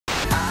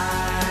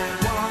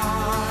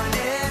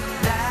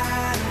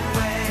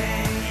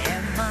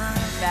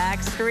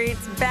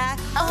back.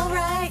 All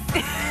right.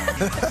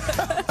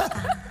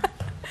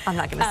 I'm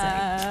not going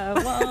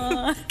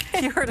to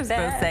sing. You heard us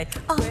both say,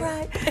 all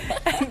right.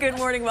 Good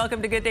morning.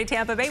 Welcome to Good Day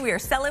Tampa Bay. We are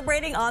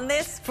celebrating on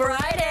this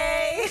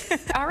Friday.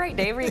 All right,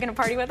 Dave, are you going to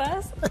party with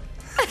us?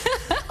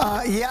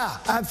 Yeah,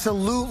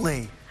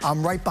 absolutely.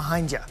 I'm right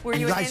behind you. Were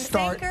you an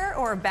NSYNC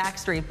or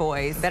Backstreet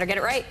Boys? Better get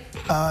it right.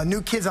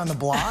 New Kids on the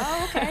Block.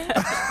 Oh, okay.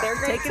 They're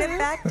great Taking it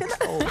back to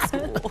the old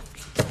school.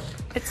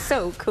 It's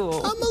so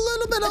cool. I'm a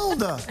little bit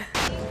older.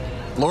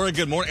 Laura,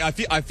 good morning.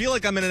 I feel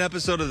like I'm in an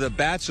episode of The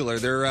Bachelor.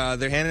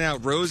 They're handing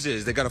out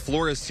roses. They got a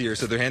florist here,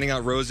 so they're handing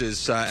out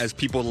roses as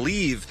people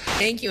leave.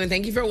 Thank you, and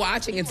thank you for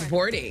watching and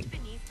supporting.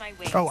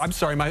 Oh, I'm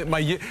sorry.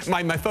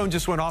 My phone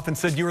just went off and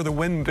said you were the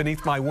wind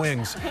beneath my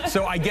wings.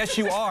 So I guess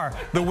you are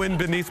the wind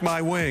beneath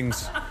my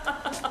wings.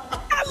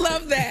 I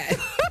love that.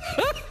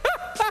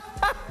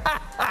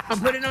 I'm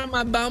putting it on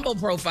my Bumble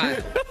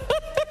profile.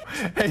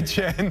 Hey,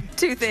 Jen.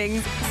 Two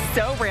things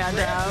so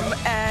random,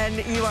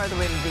 and you are the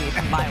wind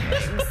beneath my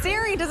wings.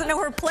 Siri doesn't know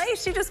her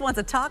place. She just wants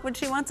to talk when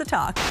she wants to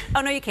talk.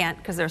 Oh, no, you can't,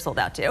 because they're sold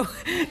out, too.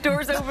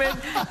 Doors open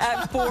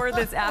at 4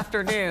 this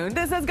afternoon.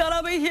 This is going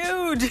to be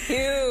huge.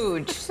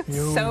 Huge.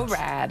 So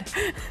rad.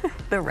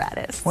 The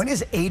raddest. When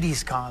is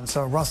 80s con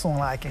so Russell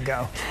and I can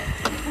go?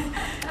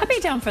 I'd be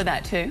down for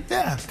that, too.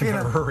 Yeah. You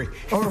better hurry.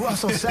 Or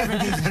Russell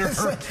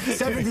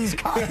 70s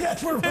con.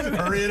 Yes, we're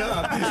Hurry it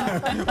up.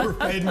 We're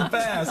fading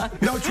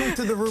fast. No truth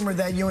to the rumor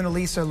that you and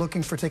Elise are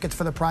looking for tickets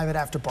for the private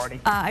after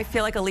party. I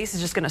feel like Elise is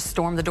just going to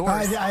storm the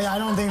doors. I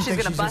don't think she's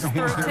going to bust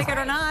through a ticket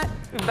or not.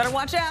 You better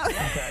watch out.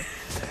 Okay.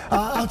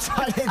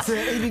 Outside, it's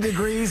 80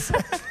 degrees.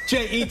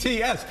 Jets.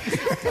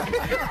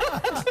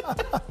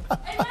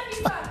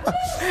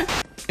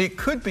 It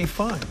could be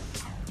fun,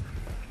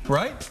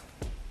 right?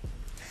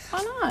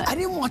 Why not? I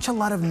didn't watch a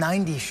lot of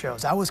 90s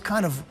shows. I was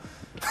kind of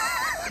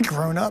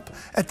grown up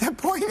at that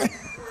point.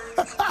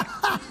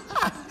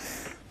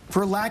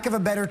 For lack of a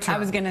better term. I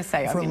was going to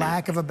say. For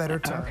lack of a better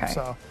term. Okay.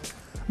 So,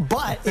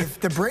 but if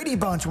the Brady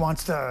Bunch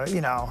wants to, you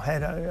know,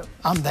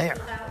 I'm there.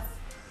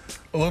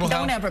 A little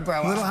Don't house, ever grow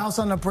up. Little House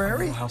on the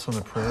Prairie? Little House on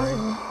the Prairie.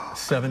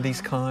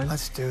 70s kind.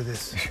 Let's do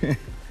this.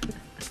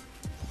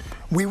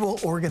 We will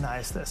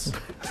organize this.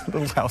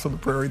 Little House on the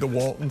Prairie, the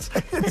Waltons.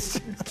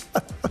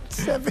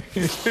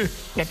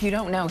 70s. If you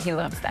don't know, he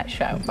loves that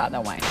show, by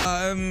the way.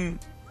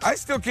 I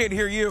still can't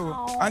hear you.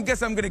 I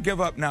guess I'm going to give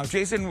up now.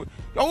 Jason,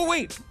 oh,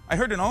 wait. I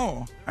heard an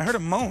oh. I heard a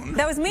moan.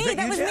 That was me. Is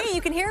That was Jen? me.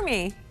 You can hear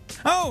me.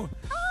 Oh,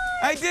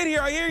 I did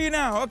hear. I hear you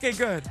now. Okay,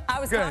 good.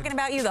 I was talking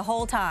about you the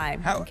whole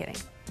time. I'm kidding.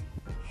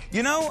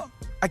 You know,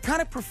 I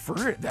kind of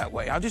prefer it that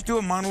way. I'll just do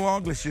a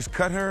monologue. Let's just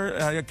cut her.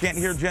 I can't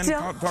hear Jen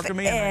talk to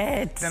me.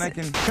 And then I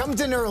can...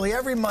 Comes in early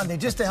every Monday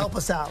just to help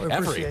us out. We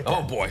appreciate that.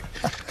 Oh, boy.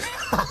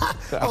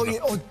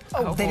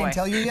 They didn't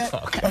tell you yet?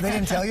 Okay. Oh, they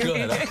didn't tell you?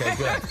 Good, okay,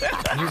 good.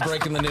 You're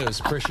breaking the news.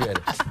 Appreciate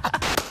it.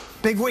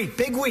 Big week,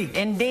 big week.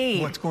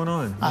 Indeed. What's going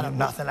on? I don't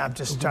nothing. I'm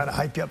just trying to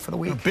hype you up for the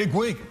week. Big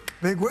week.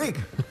 Big week.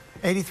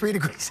 83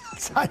 degrees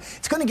outside.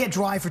 It's going to get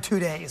dry for 2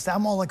 days.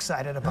 I'm all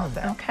excited about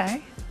that.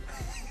 Okay.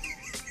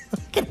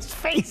 Look at his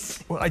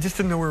face. Well, I just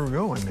didn't know where we were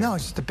going. Man. No,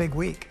 it's just a big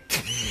week.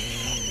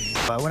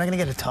 We're not going to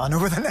get a ton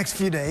over the next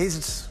few days.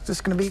 It's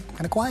just going to be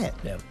kind of quiet.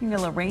 You need a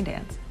little rain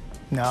dance.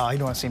 No, you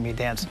don't want to see me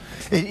dance.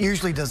 It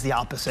usually does the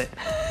opposite.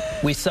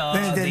 We saw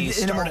the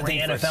start of the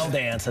rain NFL first.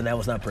 dance, and that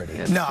was not pretty.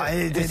 No,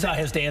 we saw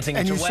his dancing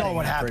and at your you wedding. saw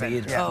what Not pretty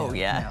happened. either. Oh,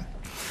 yeah.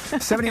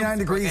 79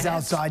 degrees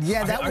outside.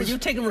 Yeah, that Are was. you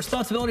taking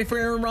responsibility for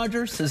Aaron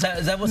Rodgers? Is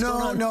that what's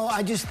going on? No,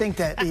 I just think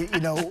that, you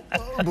know,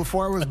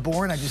 before I was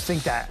born, I just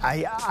think that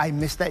I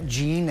missed that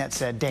gene that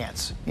said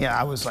dance. Yeah,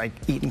 I was like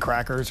eating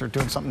crackers or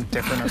doing something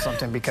different or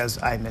something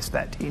because I missed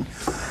that gene.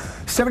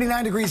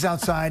 79 degrees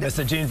outside. It's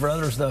a gene for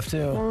other stuff,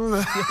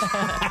 too.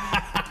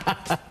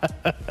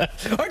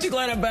 Aren't you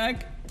glad I'm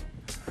back?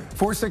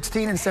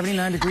 416 and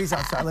 79 degrees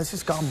outside. Let's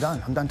just go. I'm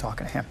done. I'm done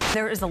talking to him.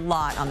 There is a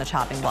lot on the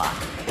chopping block.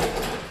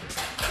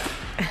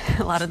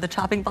 A lot of the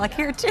chopping block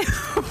here, too.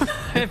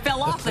 It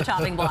fell off the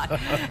chopping block.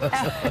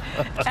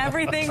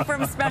 Everything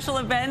from special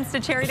events to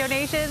charity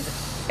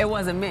donations. It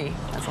wasn't me.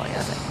 That's all I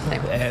gotta say.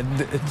 Anyway.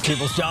 And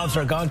people's jobs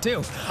are gone,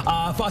 too.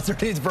 Fox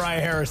 13's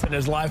Brian Harrison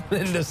is live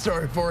in the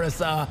story for us.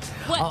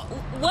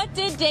 What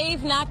did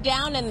Dave knock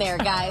down in there,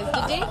 guys?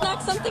 Did Dave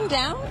knock something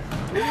down?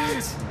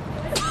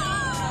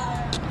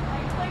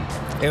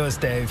 It was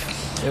Dave.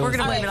 We're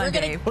gonna blame it on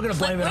Dave. We're gonna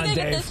blame it on Dave.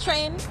 We're gonna get this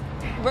train.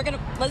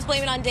 Let's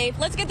blame it on Dave.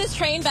 Let's get this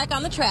train back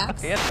on the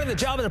tracks. The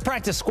job of the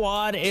practice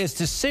squad is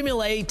to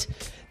simulate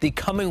the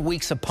coming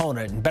week's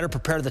opponent and better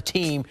prepare the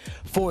team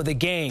for the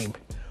game.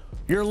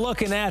 You're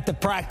looking at the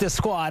practice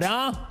squad,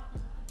 huh?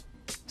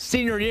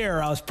 Senior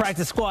year, I was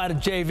practice squad at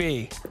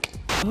JV.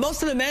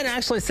 Most of the men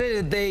actually say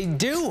that they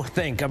do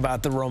think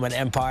about the Roman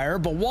Empire,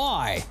 but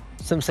why?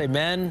 Some say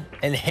men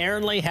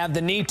inherently have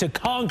the need to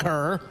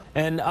conquer,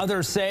 and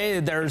others say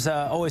there's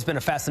always been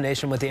a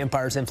fascination with the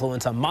empire's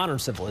influence on modern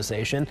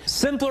civilization.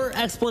 Simpler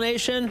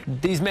explanation,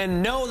 these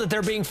men know that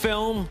they're being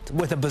filmed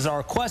with a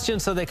bizarre question,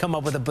 so they come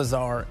up with a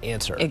bizarre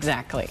answer.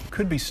 Exactly.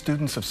 Could be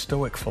students of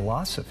Stoic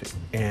philosophy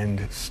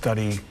and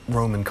study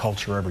Roman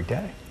culture every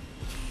day.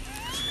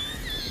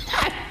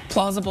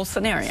 Plausible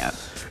scenario.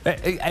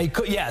 It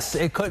could, yes,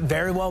 it could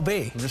very well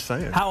be. I'm just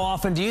saying. How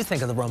often do you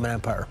think of the Roman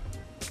Empire?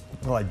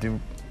 Well, I do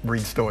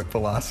read Stoic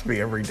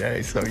philosophy every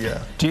day, so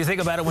yeah. Do you think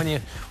about it when you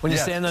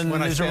Yes, stand in the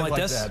when I newsroom stand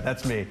like this? That,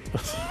 that's me.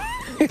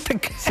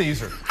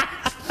 Caesar.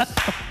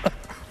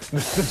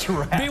 That's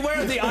right.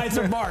 Beware of the Ides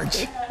of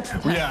March.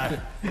 Yeah.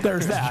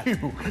 There's that.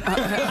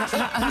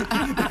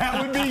 That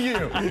would be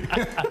you.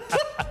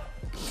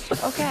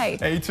 Okay.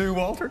 A2,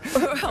 Walter?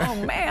 Oh,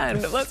 man.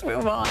 Let's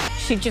move on.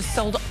 She just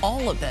sold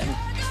all of them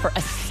for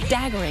a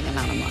staggering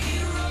amount of money.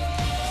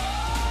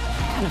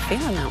 Kind of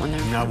feeling that one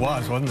there. I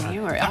was, wasn't I?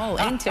 You were all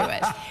into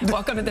it.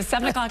 Welcome to the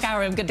 7 o'clock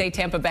hour of Good Day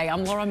Tampa Bay.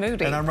 I'm Laura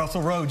Moody. And I'm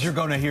Russell Rhodes. You're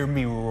going to hear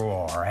me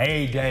roar.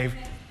 Hey, Dave.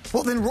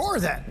 Well, then roar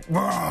then.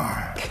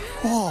 Roar.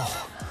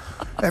 Oh,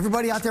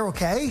 everybody out there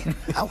okay?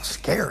 That was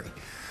scary.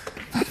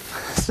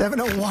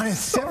 7:01 and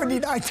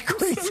 79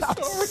 degrees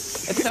outside.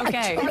 It's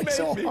okay. I tried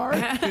so hard.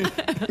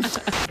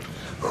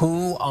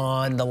 Who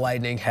on the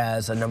Lightning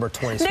has a number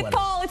 20 sweater? Nick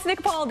Paul, it's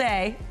Nick Paul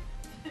Day.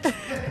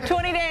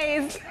 20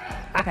 days.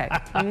 Okay,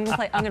 I'm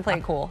gonna play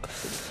it cool.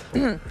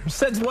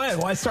 Since when?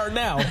 Why start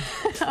now?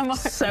 I'm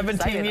 17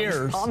 excited.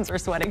 years. My palms are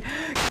sweating.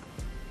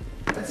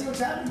 Let's see what's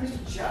happening,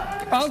 Mr.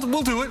 Chuck.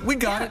 We'll do it. We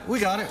got it. We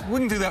got it. We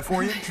can do that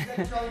for you.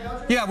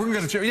 Yeah, we're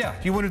going to. Yeah,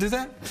 you want to do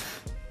that?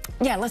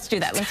 Yeah, let's do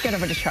that. Let's get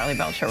over to Charlie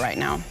Belcher right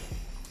now.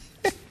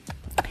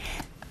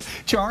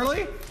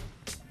 Charlie?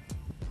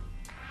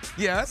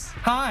 Yes.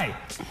 Hi.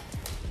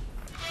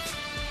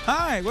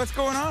 Hi, what's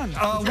going on?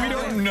 We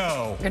don't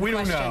know. Good we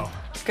question. don't know.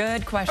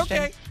 Good question.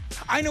 Okay,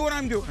 I know what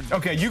I'm doing.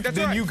 Okay, That's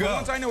then right. you For go.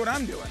 once I know what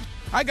I'm doing.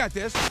 I got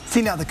this.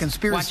 See, now the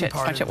conspiracy Watch it.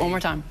 part Watch of it one me- more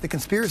time. The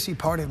conspiracy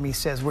part of me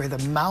says where the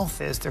mouth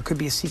is, there could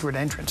be a secret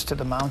entrance to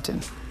the mountain.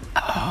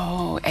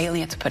 Oh,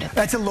 aliens put it there.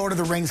 That's a Lord of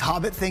the Rings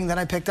Hobbit thing that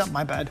I picked up.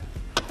 My bad.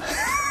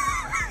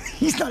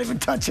 He's not even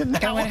touching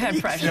that Go one.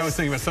 ahead, Precious. Yeah,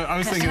 I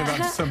was thinking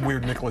about some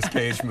weird Nicolas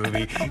Cage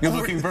movie. You're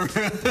looking for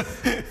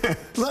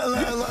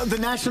The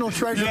National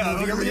Treasure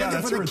movie. You're looking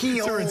that's for the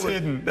keyhole. where it's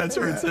hidden. That's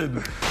where it's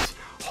hidden.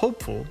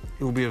 Hopeful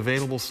it will be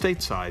available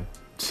stateside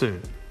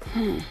soon.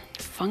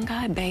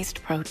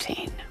 Fungi-based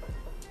protein.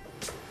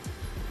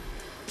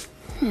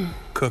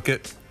 Cook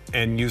it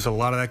and use a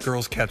lot of that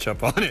girl's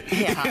ketchup on it.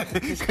 Yeah.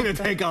 It's going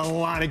to take a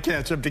lot of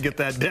ketchup to get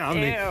that down.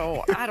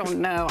 Ew, I don't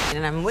know.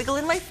 And I'm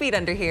wiggling my feet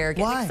under here,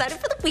 getting Why? excited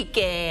for the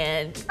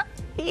weekend.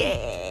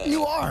 Yeah.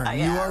 You are.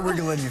 You are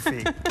wiggling your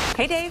feet.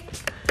 Hey, Dave.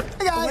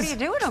 Hey, guys. What are you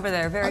doing over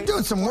there? I'm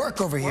doing some work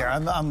over here.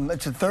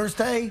 It's a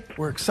Thursday.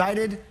 We're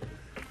excited.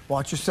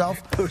 Watch yourself.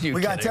 Who are you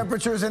We got kidding?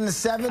 temperatures in the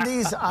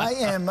 70s.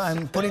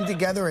 I'm putting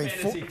together a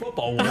Fantasy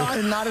football work.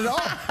 No, not at all.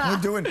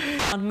 We're doing.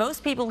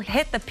 Most people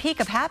hit the peak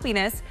of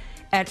happiness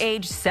at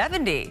age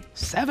 70.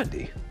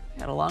 70?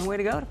 Got a long way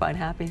to go to find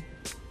happy.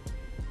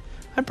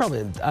 I'd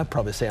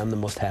probably say I'm the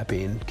most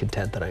happy and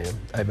content that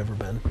I've ever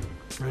been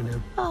right now.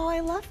 Oh,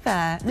 I love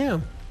that. Yeah.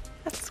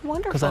 That's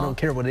wonderful. Because I don't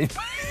care what anybody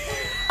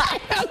I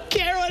don't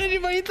care what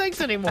anybody thinks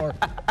anymore.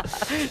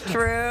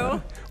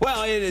 True.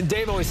 Well,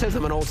 Dave always says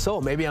I'm an old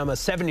soul. Maybe I'm a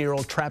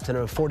 70-year-old trapped in a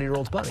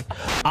 40-year-old's body.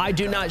 I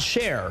do not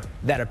share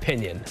that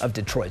opinion of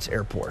Detroit's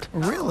airport.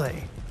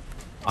 Really?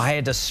 I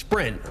had to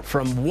sprint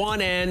from one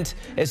end.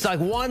 It's like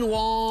one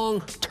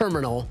long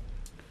terminal.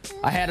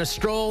 I had a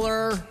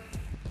stroller,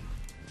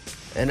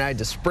 and I had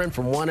to sprint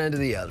from one end to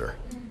the other.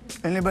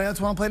 Anybody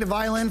else want to play the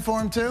violin for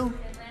him too?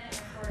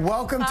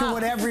 Welcome to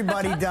what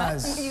everybody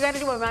does. You got to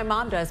do what my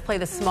mom does, play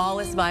the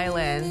smallest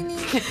violin.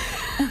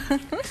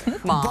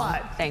 Mom,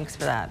 But thanks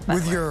for that.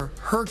 With your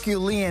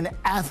Herculean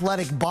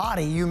athletic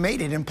body, you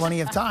made it in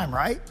plenty of time,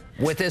 right?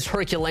 With this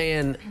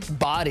Herculean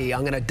body,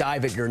 I'm going to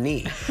dive at your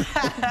knee.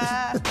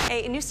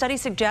 A new study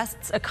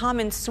suggests a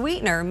common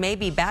sweetener may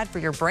be bad for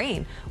your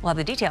brain. We'll have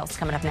the details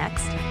coming up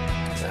next. You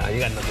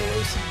got nothing to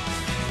lose.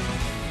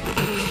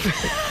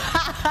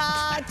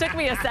 It took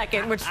me a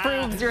second, which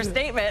proves your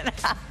statement.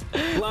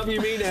 Love you,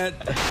 mean it.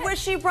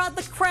 Wish you brought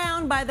the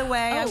crown, by the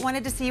way. I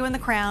wanted to see you in the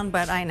crown,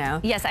 but I know.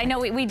 Yes, I know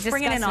we discussed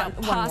Bring it in on about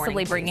one possibly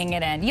morning, bringing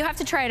it in. You have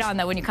to try it on,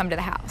 though, when you come to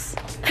the house.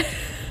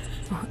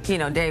 You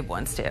know, Dave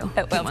wants to.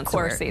 Of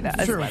course he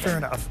does. Sure, fair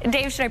enough.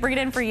 Dave, should I bring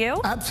it in for you?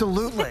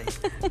 Absolutely.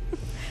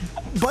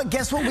 But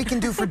guess what we can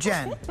do for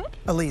Jen?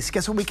 Elise,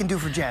 guess what we can do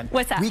for Jen?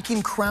 What's that? We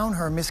can crown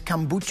her Miss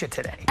Kombucha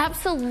today.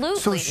 Absolutely.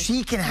 So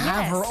she can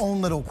have her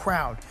own little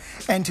crown.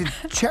 And to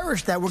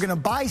cherish that, we're going to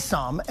buy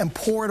some and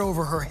pour it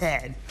over her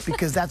head,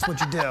 because that's what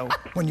you do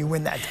when you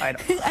win that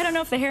title. I don't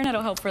know if the hairnet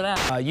will help for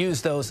that.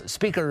 Use those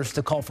speakers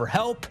to call for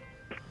help.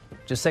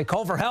 Just say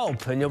call for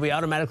help, and you'll be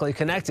automatically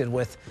connected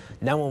with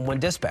 911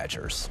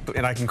 dispatchers.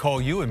 And I can call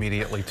you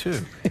immediately,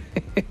 too.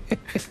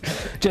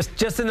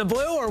 Just in the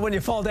blue or when you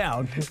fall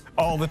down?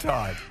 All the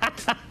time.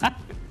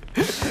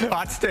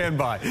 Hot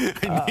standby.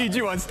 I need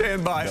you on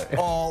standby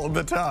all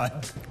the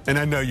time. And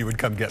I know you would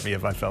come get me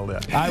if I fell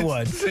down. I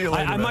would. See you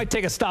later, I man. might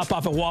take a stop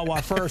off at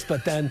Wawa first,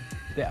 but then,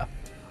 yeah,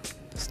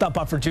 stop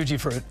off for Juji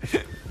Fruit.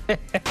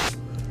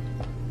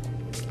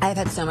 I've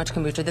had so much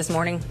kombucha this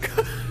morning.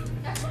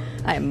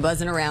 I am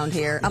buzzing around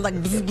here. I'm like,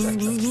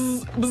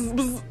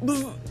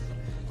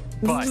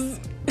 But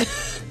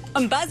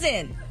I'm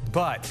buzzing.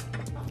 But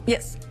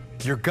Yes.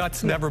 your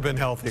gut's never been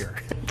healthier.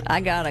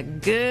 I got a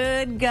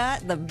good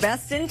gut, the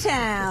best in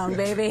town,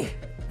 baby.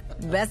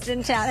 Best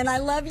in town. And I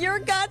love your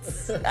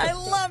guts. I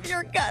love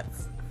your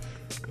guts.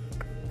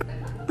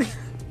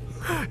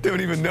 Don't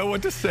even know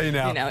what to say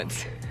now. You know,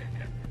 it's,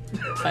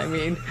 I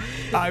mean.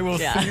 I will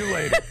Yeah. see you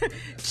later.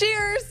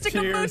 Cheers to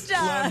Cheers.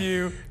 kombucha. Love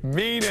you.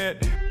 Mean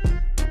it.